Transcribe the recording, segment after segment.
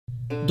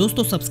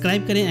दोस्तों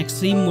सब्सक्राइब करें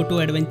एक्सट्रीम मोटो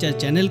adventure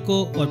channel को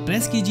और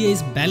प्रेस कीजिए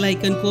इस बेल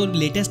आइकन को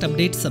लेटेस्ट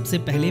अपडेट सबसे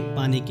पहले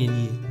पाने के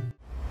लिए।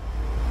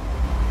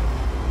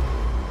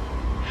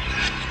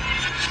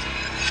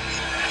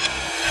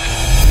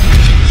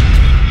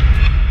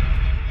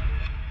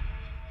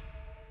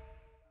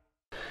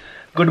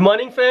 गुड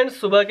मॉर्निंग फ्रेंड्स,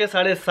 सुबह के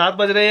 7:30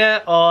 बज रहे हैं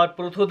और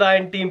पृथुदा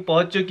एंड टीम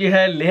पहुंच चुकी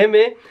है लेह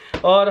में।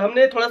 और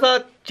हमने थोड़ा सा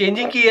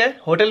चेंजिंग की है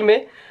होटल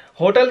में।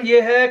 होटल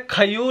ये है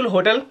खयूल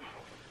होटल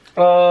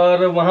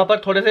और वहां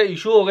पर थोड़े से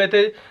इशू हो गए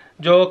थे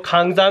जो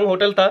खांगजांग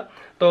होटल था,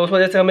 तो उस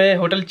वजह से हमें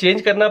होटल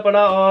चेंज करना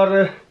पड़ा और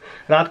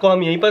रात को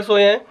हम यहीं पर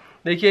सोए हैं।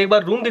 देखिए एक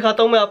बार रूम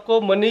दिखाता हूँ मैं आपको,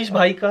 मनीष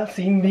भाई का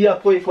सीन भी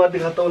आपको एक बार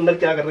दिखाता हूँ अंदर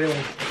क्या कर रहे हो।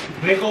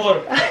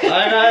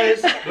 Hi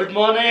guys, good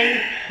morning,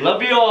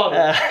 love you all.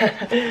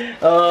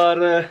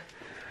 और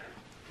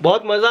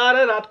बहुत मजा आ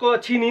रहा है, रात को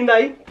अच्छी नींद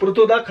आई,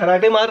 पृथुदा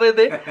खराटे मार रहे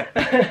थे।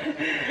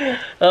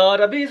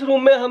 और अभी इस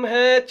रूम में हम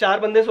हैं 4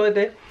 बंदे सोए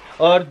थे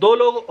और 2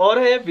 लोग और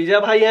हैं, विजय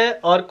भाई हैं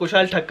और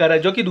कुशाल ठक्कर है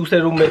जो कि दूसरे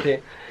रूम में थे।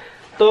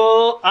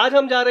 तो आज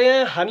हम जा रहे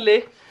हैं हनले,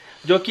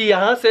 जो कि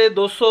यहाँ से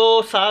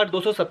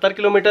 260-270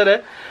 किलोमीटर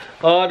है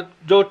और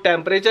जो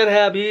टेम्परेचर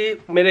है अभी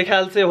मेरे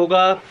ख्याल से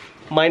होगा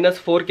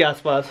 -4 के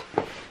आसपास।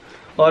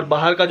 और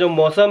बाहर का जो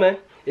मौसम है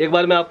एक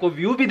बार मैं आपको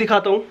व्यू भी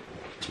दिखाता हूँ,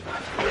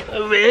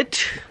 वेट।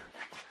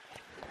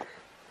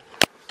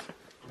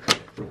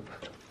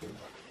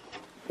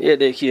 ये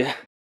देखिए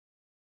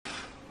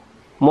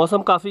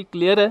मौसम काफ़ी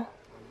क्लियर है,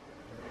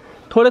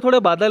 थोड़े थोड़े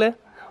बादल है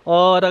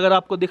और अगर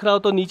आपको दिख रहा हो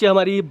तो नीचे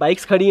हमारी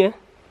बाइक्स खड़ी हैं।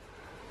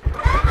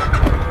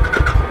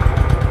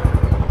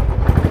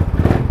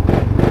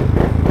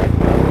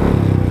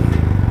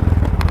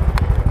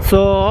 So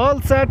all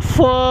set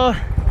for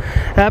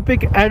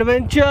epic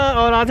adventure.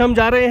 और आज हम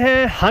जा रहे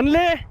हैं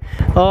हनले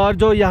और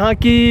जो यहाँ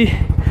की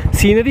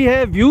सीनरी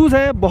है, व्यूज़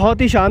हैं,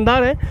 बहुत ही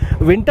शानदार है।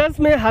 विंटर्स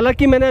में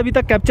हालांकि मैंने अभी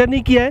तक कैप्चर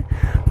नहीं किया है,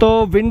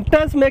 तो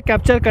विंटर्स में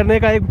कैप्चर करने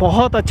का एक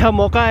बहुत अच्छा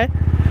मौका है।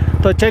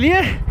 तो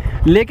चलिए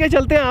लेके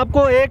चलते हैं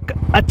आपको एक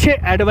अच्छे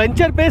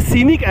एडवेंचर पे,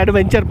 सीनिक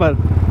एडवेंचर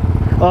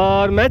पर।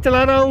 और मैं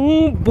चला रहा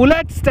हूँ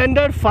बुलेट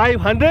स्टैंडर्ड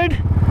 500।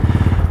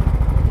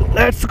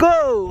 Let's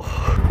go.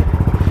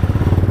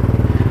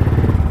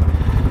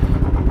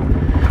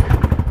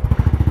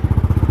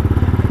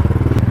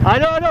 आ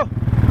जाओ आ जाओ।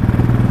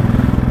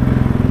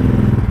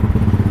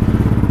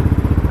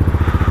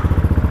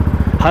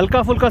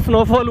 हल्का फुल्का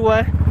स्नोफॉल हुआ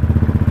है।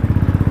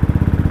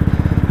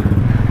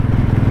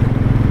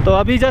 तो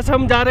अभी जस्ट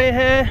हम जा रहे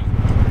हैं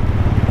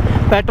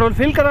पेट्रोल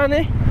फिल कराने।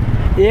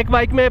 एक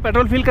बाइक में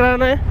पेट्रोल फिल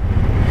कराना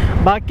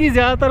है, बाकी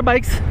ज़्यादातर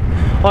बाइक्स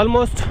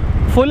ऑलमोस्ट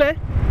फुल है।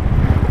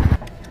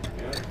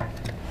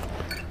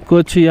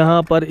 कुछ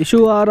यहाँ पर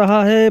इशू आ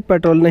रहा है,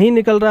 पेट्रोल नहीं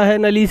निकल रहा है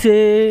नली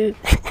से।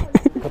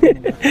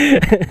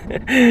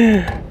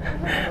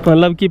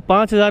 मतलब कि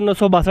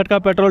 5962 का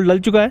पेट्रोल डल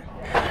चुका है।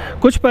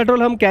 कुछ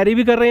पेट्रोल हम कैरी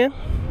भी कर रहे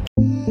हैं।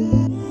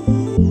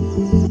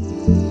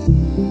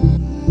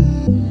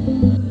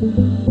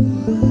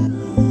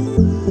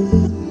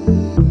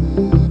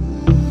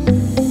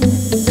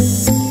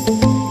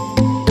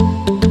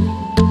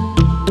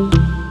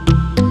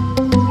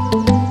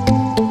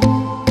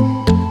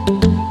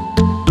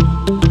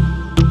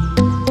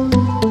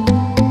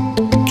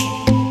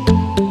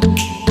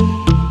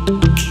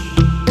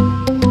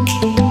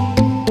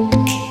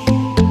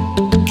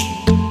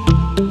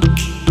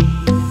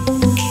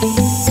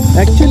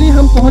 एक्चुअली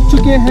हम पहुंच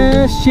चुके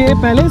हैं शे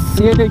पैलेस।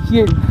 ये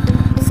देखिए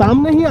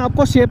सामने ही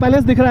आपको शे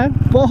पैलेस दिख रहा है।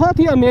 बहुत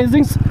ही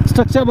अमेजिंग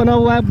स्ट्रक्चर बना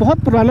हुआ है, बहुत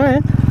पुराना है।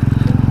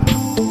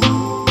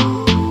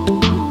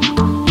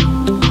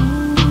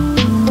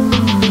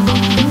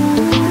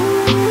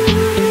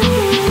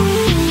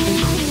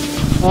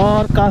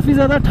 और काफ़ी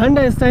ज़्यादा ठंड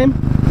है इस टाइम,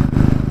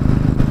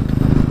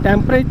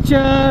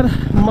 टेम्परेचर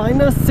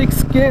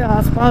 -6 के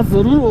आसपास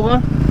ज़रूर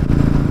होगा,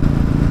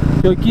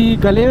 क्योंकि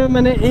गले में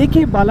मैंने एक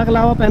ही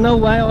बालकलावा पहना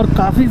हुआ है और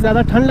काफ़ी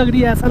ज़्यादा ठंड लग रही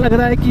है। ऐसा लग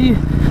रहा है कि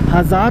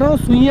हज़ारों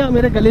सुइयाँ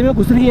मेरे गले में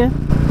घुस रही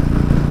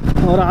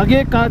हैं। और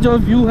आगे का जो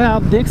व्यू है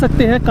आप देख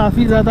सकते हैं,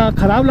 काफ़ी ज़्यादा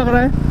ख़राब लग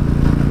रहा है।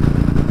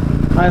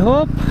 आई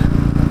होप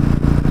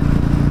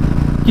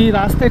कि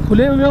रास्ते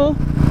खुले हुए हो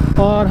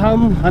और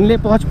हम हनले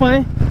पहुँच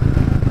पाएँ।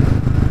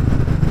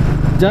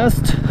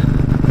 जस्ट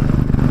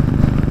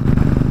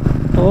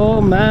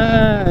ओ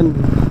मैन,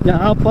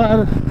 यहाँ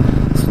पर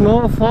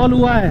स्नोफॉल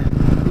हुआ है,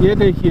 ये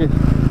देखिए।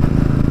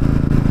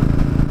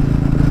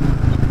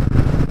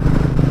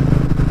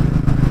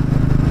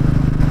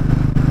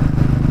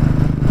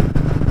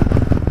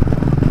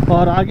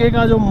 और आगे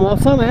का जो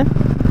मौसम है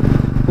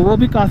वो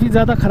भी काफ़ी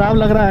ज़्यादा ख़राब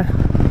लग रहा है।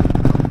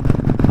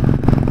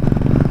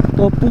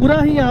 तो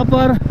पूरा ही यहाँ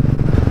पर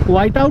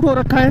वाइट आउट हो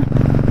रखा है।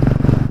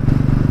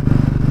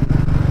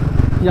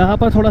 यहाँ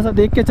पर थोड़ा सा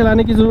देख के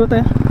चलाने की ज़रूरत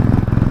है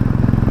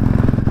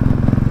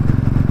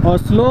और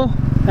स्लो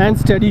एंड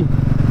स्टेडी,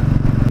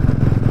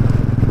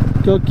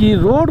 क्योंकि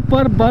रोड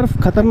पर बर्फ़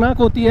खतरनाक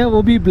होती है,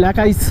 वो भी ब्लैक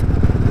आइस।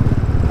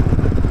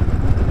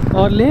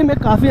 और लेह में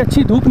काफ़ी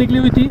अच्छी धूप निकली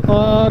हुई थी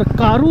और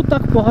कारू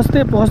तक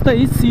पहुँचते पहुँचते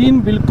ही सीन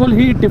बिल्कुल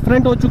ही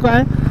डिफरेंट हो चुका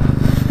है।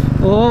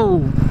 Oh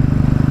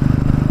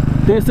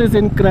this is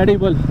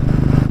incredible.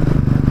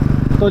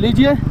 तो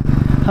लीजिए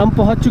हम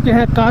पहुंच चुके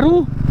हैं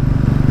कारू।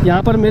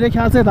 यहाँ पर मेरे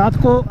ख्याल से रात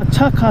को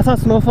अच्छा खासा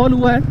स्नोफॉल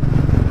हुआ है।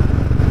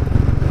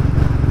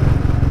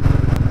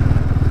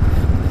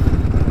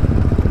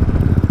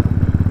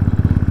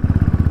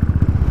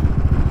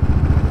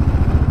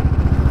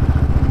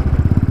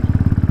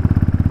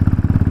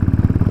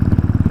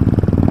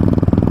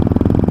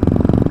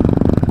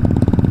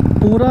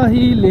 पूरा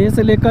ही लेह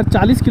से लेकर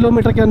 40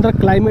 किलोमीटर के अंदर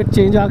क्लाइमेट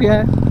चेंज आ गया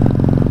है।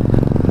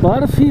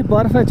 बर्फ़ ही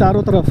बर्फ़ है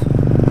चारों तरफ।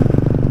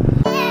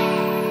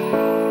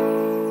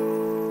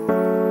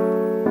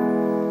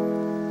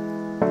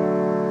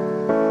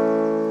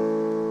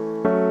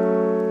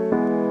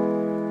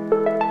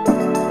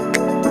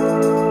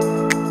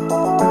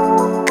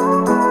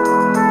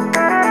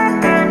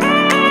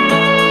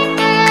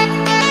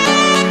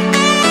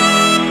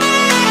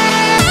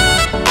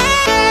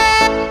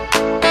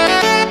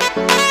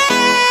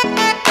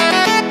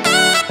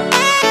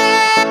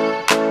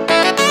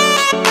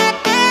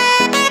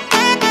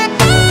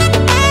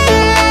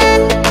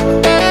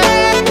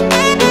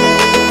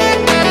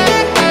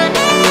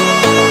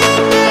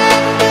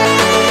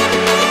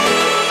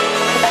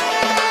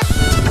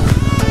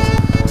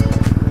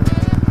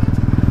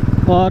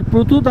 और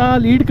पृथुदा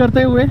लीड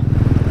करते हुए,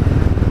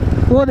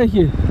 वो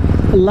देखिए,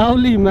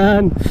 लवली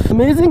मैन।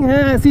 अमेजिंग है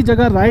ऐसी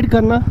जगह राइड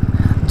करना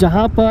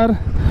जहाँ पर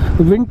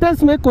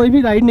विंटर्स में कोई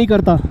भी राइड नहीं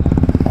करता,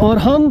 और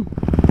हम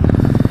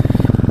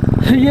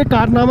ये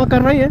कारनामा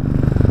कर रहे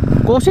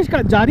हैं। कोशिश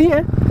जारी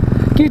है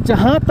कि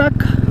जहाँ तक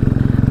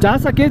जा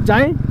सके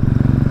जाएं।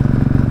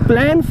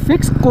 प्लान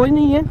फिक्स कोई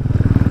नहीं है,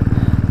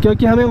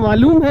 क्योंकि हमें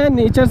मालूम है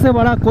नेचर से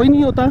बड़ा कोई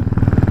नहीं होता।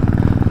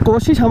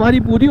 कोशिश हमारी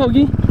पूरी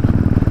होगी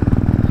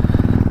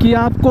कि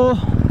आपको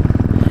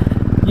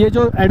ये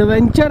जो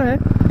एडवेंचर है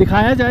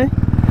दिखाया जाए।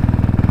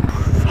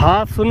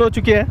 हाथ सुन हो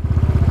चुके हैं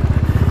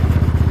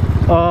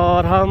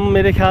और हम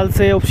मेरे ख्याल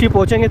से उपशी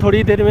पहुँचेंगे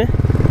थोड़ी देर में।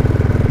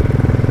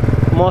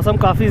 मौसम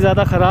काफ़ी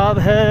ज़्यादा ख़राब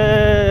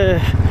है।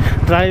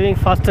 Driving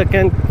faster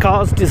can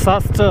cause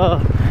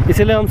disaster,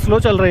 इसीलिए हम स्लो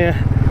चल रहे हैं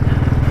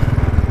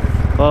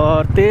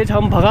और तेज़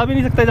हम भगा भी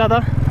नहीं सकते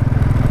ज़्यादा।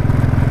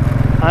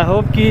 आई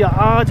होप कि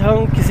आज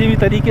हम किसी भी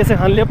तरीके से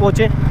हनले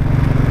पहुँचें।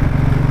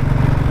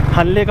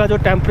 हनले का जो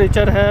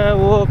टेम्परेचर है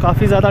वो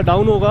काफ़ी ज़्यादा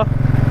डाउन होगा।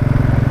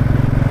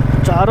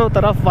 चारों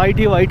तरफ वाइट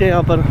ही वाइट है।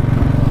 यहाँ पर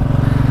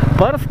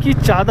बर्फ़ की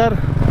चादर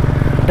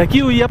ढकी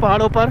हुई है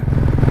पहाड़ों पर,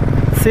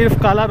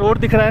 सिर्फ काला रोड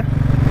दिख रहा है,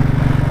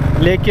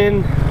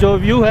 लेकिन जो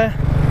व्यू है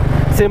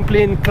सिंपली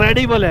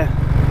इनक्रेडिबल है।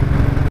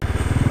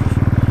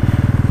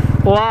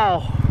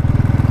 Wow,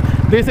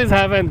 this is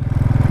haven.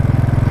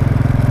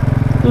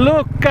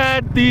 Look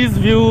at these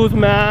views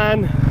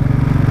man.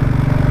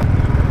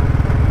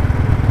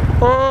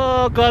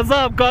 Oh,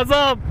 गजब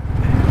गजब,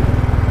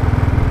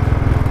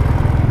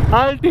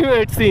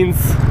 अल्टीमेट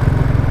सीन्स।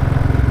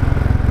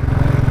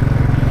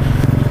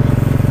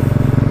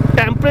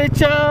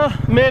 टेम्परेचर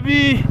में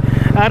बी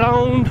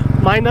अराउंड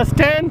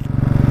 -10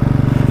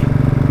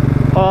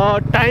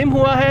 और टाइम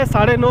हुआ है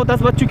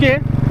 9:30-10 बज चुके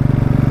हैं।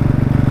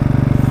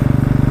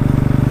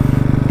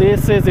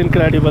 This is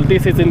incredible,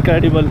 this is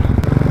incredible.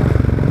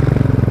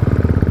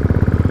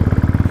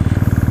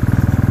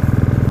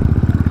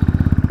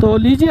 तो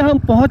लीजिए हम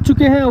पहुंच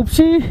चुके हैं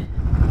उपशी।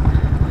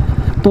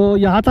 तो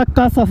यहाँ तक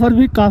का सफ़र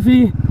भी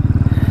काफ़ी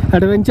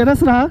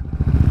एडवेंचरस रहा।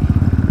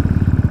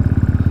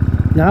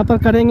 यहाँ पर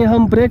करेंगे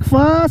हम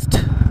ब्रेकफास्ट।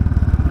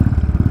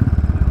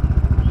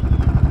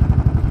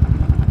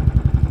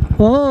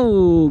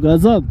 ओह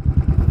गजब।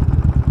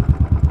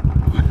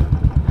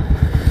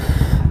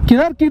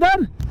 किधर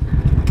किधर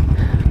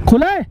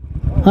खुला है?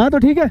 हाँ तो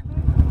ठीक है।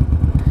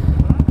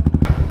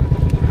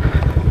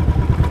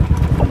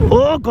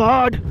 ओह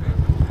गॉड।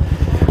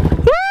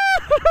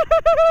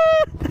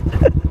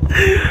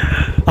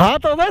 हाँ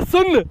तो मैं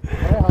सुन।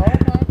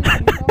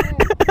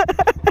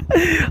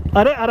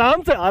 अरे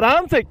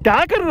आराम से क्या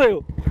कर रहे हो?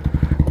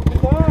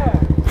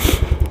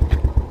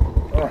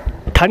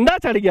 ठंडा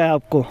चढ़ गया है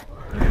आपको।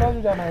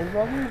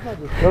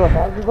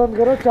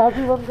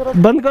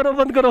 बंद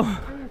करो।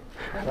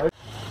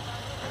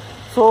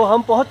 सो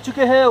हम पहुंच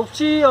चुके हैं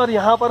उपची और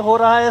यहाँ पर हो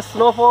रहा है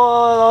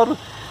स्नोफॉल और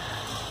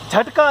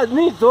झटका,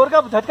 नहीं जोर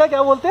का झटका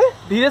क्या बोलते हैं,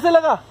 धीरे से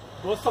लगा।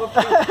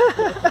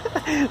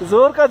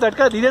 जोर का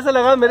झटका धीरे से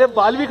लगा। मेरे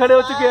बाल भी खड़े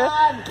हो चुके हैं।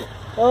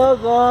 ओह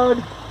गॉड,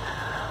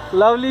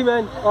 लवली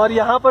मैन। और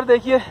यहाँ पर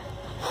देखिए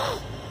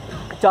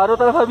चारों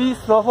तरफ अभी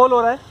स्नोफॉल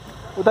हो रहा है।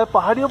 उधर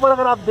पहाड़ियों पर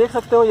अगर आप देख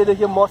सकते हो, ये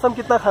देखिए मौसम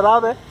कितना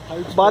ख़राब है,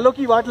 बालों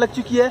की वाट लग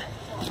चुकी है।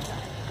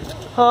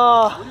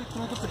 हाँ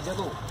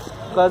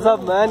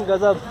गजब मैन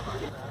गजब।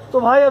 तो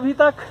भाई अभी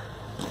तक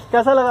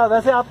कैसा लगा?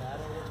 वैसे आप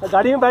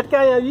गाड़ी में बैठ के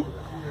आए हैं अभी,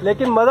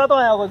 लेकिन मज़ा तो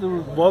आया होगा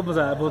जरूर। बहुत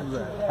मजा आया, बहुत मजा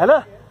आया, है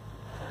ना?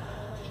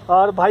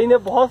 और भाई ने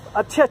बहुत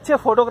अच्छे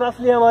फोटोग्राफ्स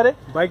लिए हमारे।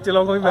 बाइक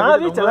चलाऊंगा। हाँ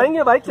अभी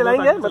चलाएंगे, बाइक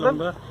चलाएंगे,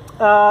 मतलब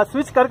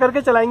स्विच कर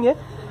करके चलाएंगे।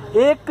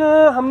 एक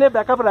हमने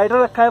बैकअप राइडर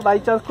रखा है, बाई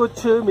चांस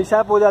कुछ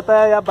मिसहैप हो जाता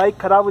है या बाइक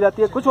खराब हो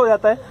जाती है, कुछ हो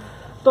जाता है,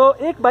 तो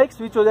एक बाइक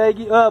स्विच हो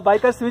जाएगी,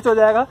 बाइकर स्विच हो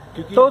जाएगा,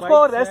 तो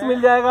उसको रेस्ट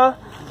मिल जाएगा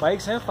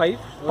बाइक्स हैं 5,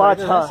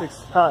 5, हाँ 6,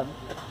 हाँ,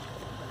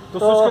 तो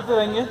स्विच करते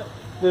रहेंगे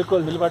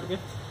बिल्कुल। मिल बांट के।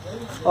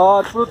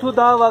 और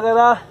पृथुदा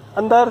वगैरह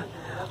अंदर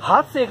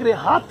हाथ सेक रहे,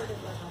 हाथ।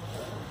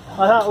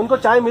 हाँ, उनको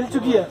चाय मिल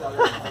चुकी है।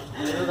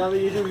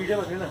 ये जो वीडियो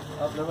बने ना,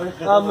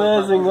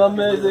 अमेजिंग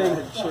अमेजिंग।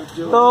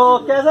 तो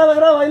कैसा लग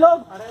रहा है भाई लोग?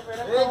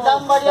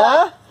 एकदम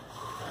बढ़िया,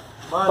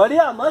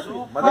 बढ़िया, मस्त।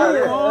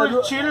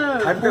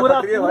 पूरा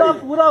पूरा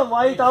पूरा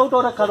वाइट आउट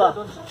हो रखा था।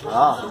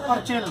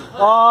 Super chill.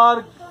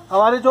 और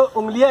हमारी जो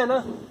उंगलियां है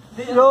ना,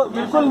 जो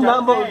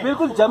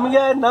बिल्कुल जम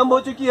गया है, नम हो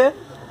चुकी है,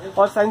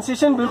 और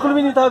सेंसेशन बिल्कुल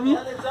भी नहीं था अभी।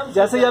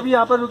 जैसे ही अभी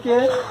यहाँ पर रुके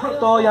हैं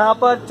तो यहाँ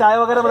पर चाय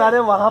वगैरह बना रहे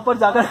हैं, वहां पर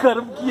जाकर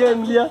गर्म किए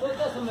उंगलियां,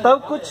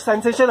 तब कुछ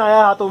सेंसेशन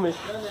आया हाथों में।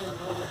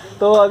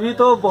 तो अभी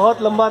तो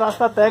बहुत लंबा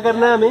रास्ता तय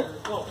करना है हमें।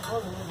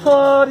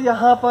 और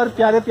यहाँ पर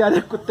प्यारे प्यारे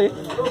कुत्ते।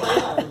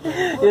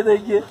 ये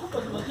देखिए,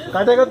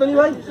 काटेगा तो नहीं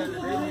भाई?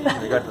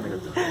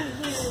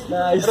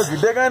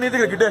 गिड्डे का नहीं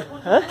थे, गिड्डे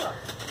हैं?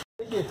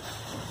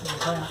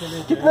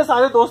 कितने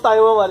सारे दोस्त आए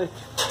हुए हमारे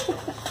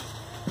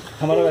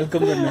हमारा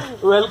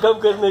वेलकम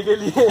करने के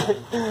लिए।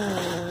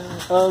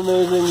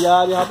 अमेजिंग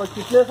यार, यहाँ पर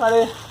कितने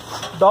सारे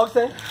डॉग्स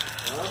हैं।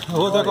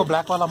 वो देखो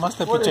ब्लैक वाला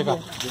मस्त है पीछे का,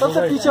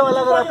 सबसे पीछे वाला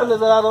अगर आपको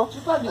नजर आ रहा हो,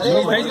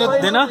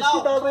 देना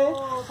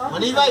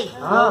मनीष भाई,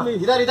 हाँ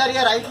इधर इधर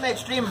ये राइट में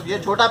एक्सट्रीम, ये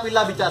छोटा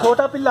पिल्ला बेचारा।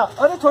 छोटा पिल्ला,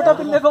 अरे छोटा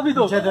पिल्ले को भी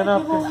दो। देना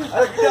आपको।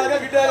 गिट्टा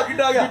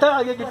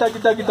आ गया, गिट्टा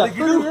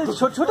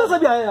छोटा सा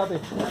भी आया यहाँ पे,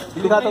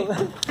 दिखाता हूँ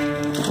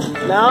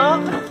ना।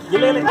 ये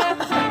ले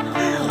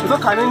उसको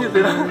खाने नहीं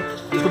दे रहा,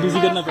 इसको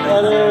बिजी करना पड़ेगा।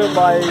 अरे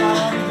भाई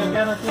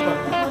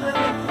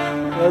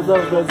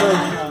गजब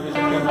गजब।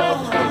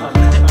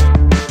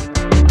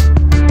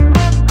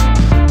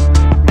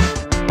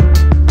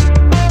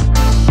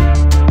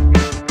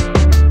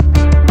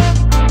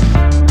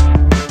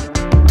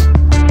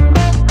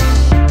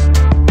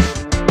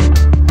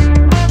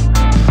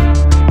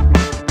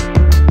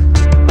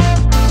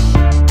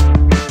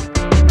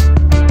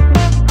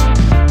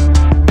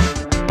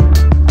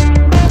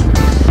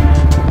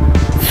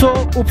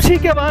 उपसी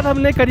के बाद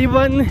हमने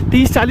करीबन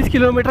 30-40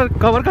 किलोमीटर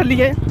कवर कर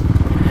लिए,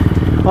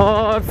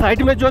 और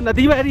साइड में जो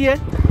नदी बह रही है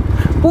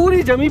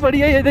पूरी जमी पड़ी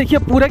है। ये देखिए,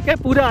 पूरे के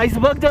पूरे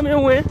आइसबर्ग जमे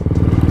हुए हैं,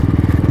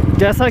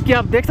 जैसा कि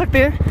आप देख सकते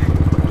हैं।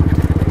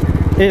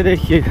 ये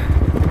देखिए,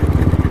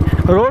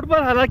 रोड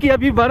पर हालांकि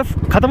अभी बर्फ़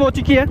ख़त्म हो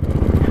चुकी है।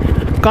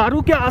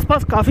 कारू के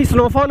आसपास काफ़ी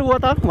स्नोफॉल हुआ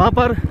था, वहाँ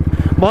पर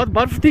बहुत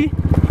बर्फ़ थी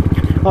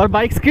और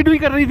बाइक स्किड भी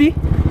कर रही थी,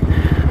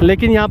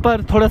 लेकिन यहाँ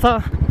पर थोड़ा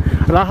सा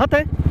राहत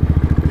है।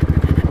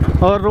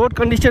 और रोड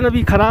कंडीशन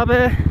अभी ख़राब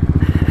है,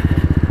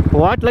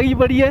 वाट लगी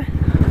पड़ी है।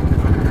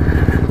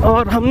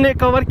 और हमने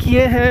कवर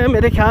किए हैं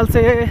मेरे ख्याल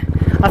से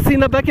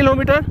 80-90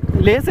 किलोमीटर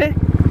ले से।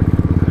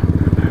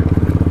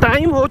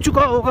 टाइम हो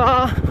चुका होगा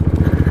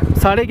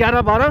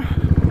 11:30-12।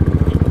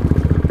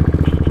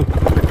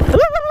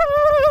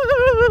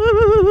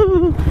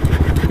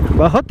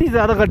 बहुत ही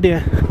ज़्यादा गड्ढे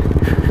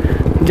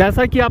हैं।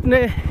 जैसा कि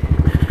आपने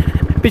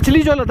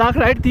पिछली जो लद्दाख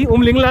राइड थी,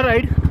 उमलिंगला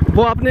राइड,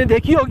 वो आपने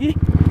देखी होगी,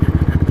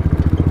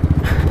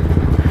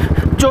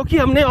 जो कि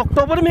हमने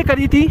अक्टूबर में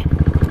करी थी।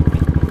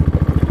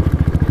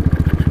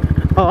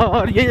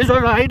 और ये जो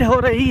राइड हो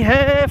रही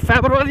है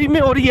फरवरी में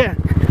हो रही है,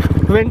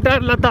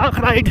 विंटर लद्दाख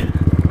राइड।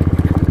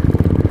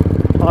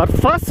 और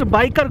फर्स्ट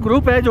बाइकर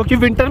ग्रुप है जो कि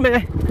विंटर में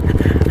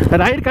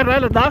राइड कर रहा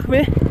है लद्दाख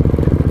में।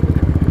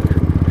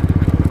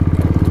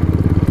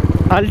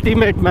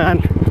 Ultimate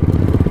man.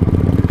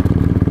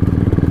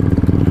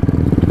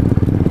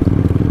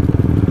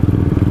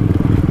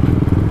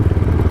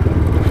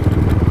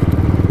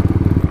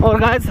 और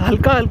गाइस,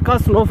 हल्का हल्का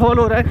स्नोफॉल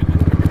हो रहा है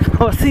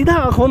और सीधा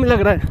आँखों में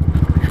लग रहा है,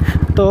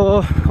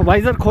 तो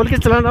वाइज़र खोल के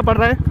चलाना पड़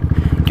रहा है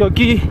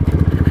क्योंकि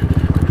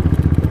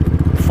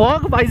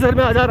फॉग वाइज़र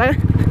में आ जा रहा है।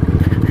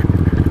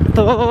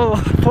 तो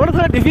थोड़ा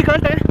सा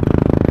डिफ़िकल्ट है,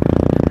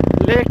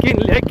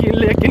 लेकिन लेकिन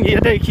लेकिन ये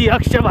देखिए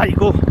अक्षय भाई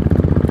को,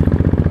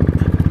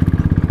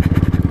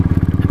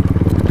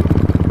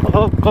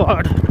 ओह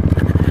गॉड,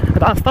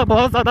 रास्ता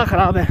बहुत ज़्यादा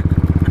ख़राब है,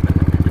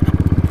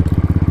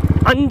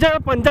 अंजर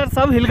पंजर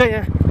सब हिल गए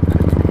हैं।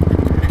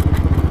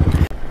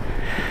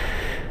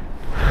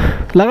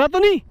 लगा तो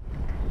नहीं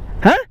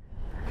है?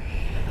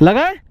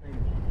 लगा है?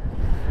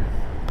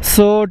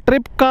 सो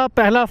ट्रिप का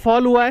पहला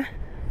फॉल हुआ है।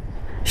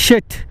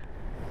 शिट,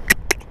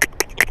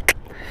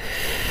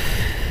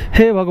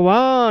 हे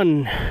भगवान,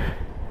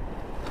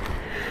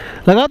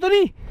 लगा तो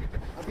नहीं?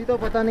 अभी तो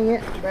पता नहीं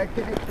है, बैठ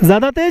के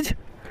ज़्यादा तेज।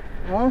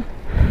 हाँ,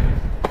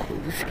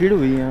 स्किड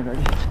हुई है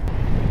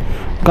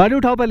गाड़ी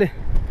उठाओ पहले।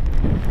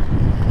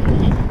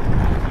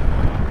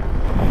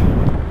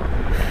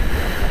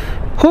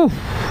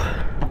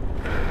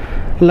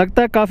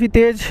 लगता है काफ़ी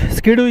तेज़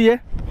स्किड हुई है।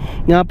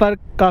 यहाँ पर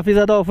काफ़ी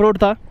ज़्यादा ऑफ रोड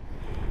था,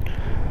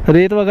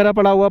 रेत वगैरह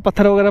पड़ा हुआ,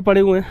 पत्थर वगैरह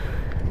पड़े हुए हैं।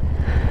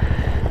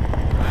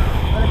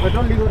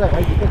 पेट्रोल लीक हो रहा है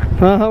भाई।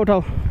 हाँ हाँ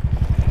उठाओ।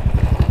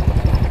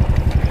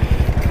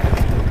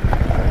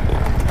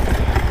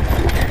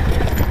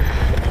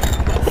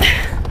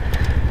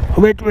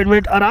 वेट वेट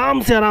वेट,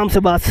 आराम से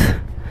बस।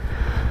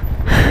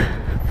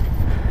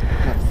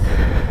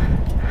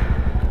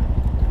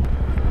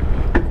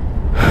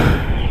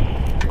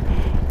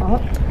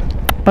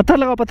 पत्थर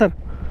लगाओ, पत्थर।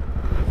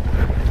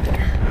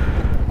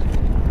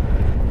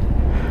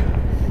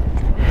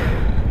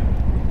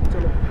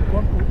 चलो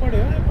कौन तू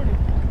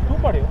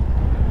पड़े हो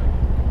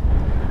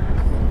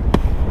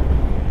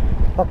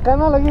धक्का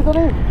ना लगी तो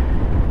नहीं?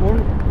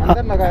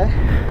 अंदर लगा है,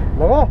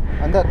 लगा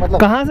अंदर मतलब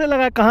कहाँ से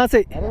लगा, कहाँ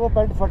से? अरे वो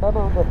पैंट फटा ना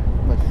उधर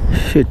बस।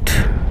 शिट।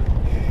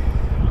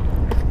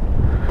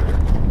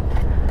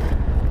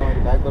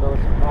 बैग बराबर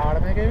पहाड़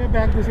में गई में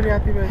बैग दूसरी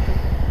आती है।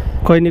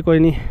 कोई नहीं, कोई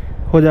नहीं,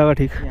 हो जाएगा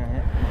ठीक। यहाँ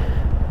है।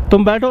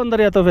 तुम बैठो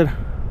अंदर या तो फिर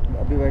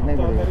अभी बैठना ही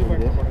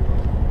पड़ेगा।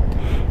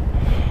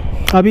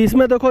 अभी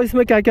इसमें देखो,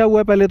 इसमें क्या क्या हुआ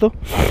है पहले तो।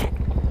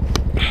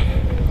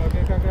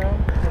 आगे का क्या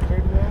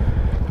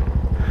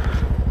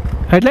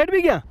हेडलाइट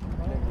भी गया।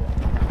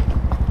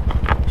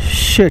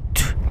 शिट।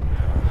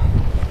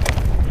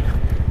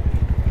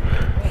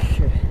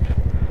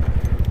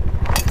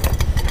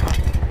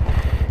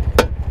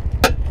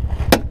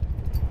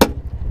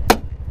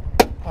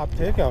 आप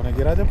थे क्या, उन्हें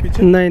गिरा जब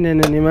पीछे? नहीं नहीं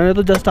नहीं, मैंने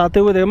तो जस्ट आते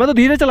हुए देखा। मैं तो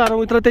धीरे चला रहा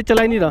हूँ, इतना तेज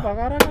चला ही नहीं रहा।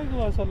 भगा रहा है तू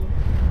असल।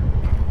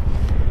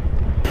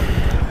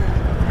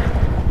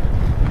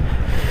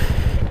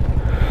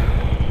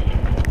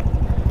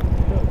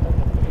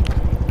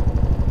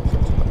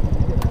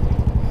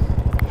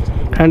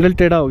 हैंडल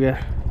टेढ़ा हो गया है।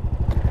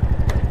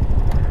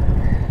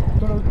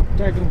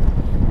 ट्राई करूँ?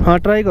 हाँ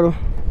ट्राई करो।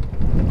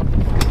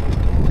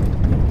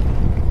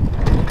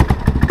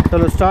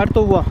 चलो स्टार्ट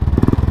तो हुआ।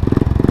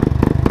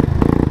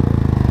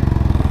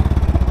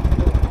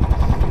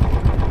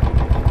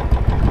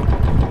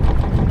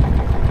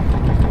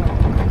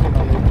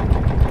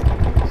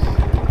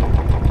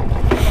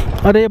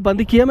 अरे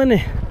बंद किया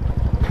मैंने।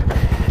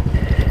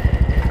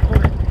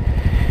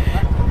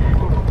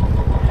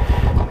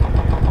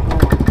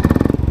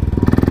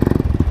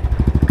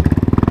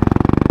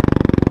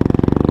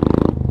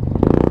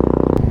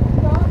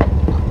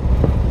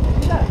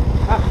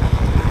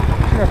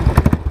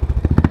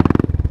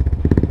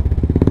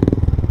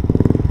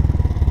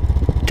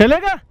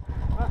 चलेगा?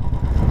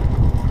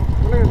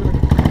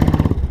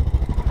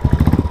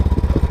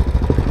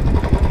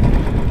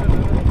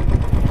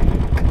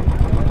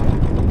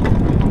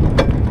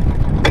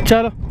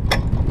 चलो,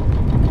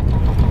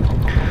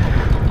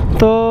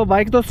 तो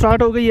बाइक तो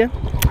स्टार्ट हो गई है।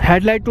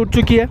 हेडलाइट टूट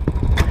चुकी है,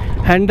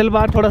 हैंडल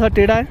बार थोड़ा सा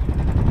टेढ़ा है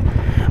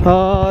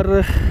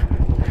और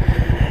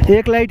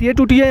एक लाइट ये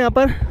टूटी है यहाँ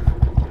पर।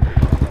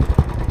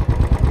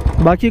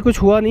 बाकी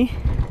कुछ हुआ नहीं,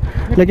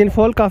 लेकिन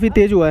फॉल काफ़ी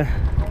तेज़ हुआ है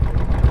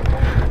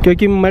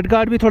क्योंकि मड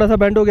गार्ड भी थोड़ा सा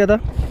बेंड हो गया था।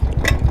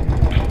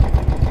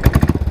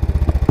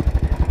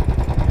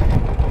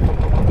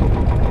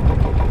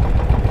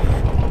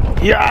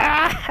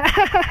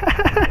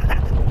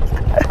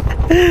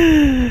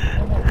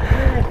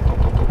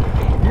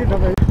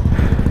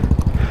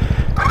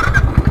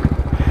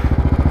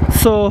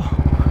 So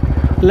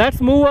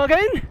let's move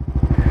again.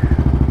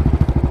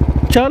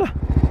 चलो।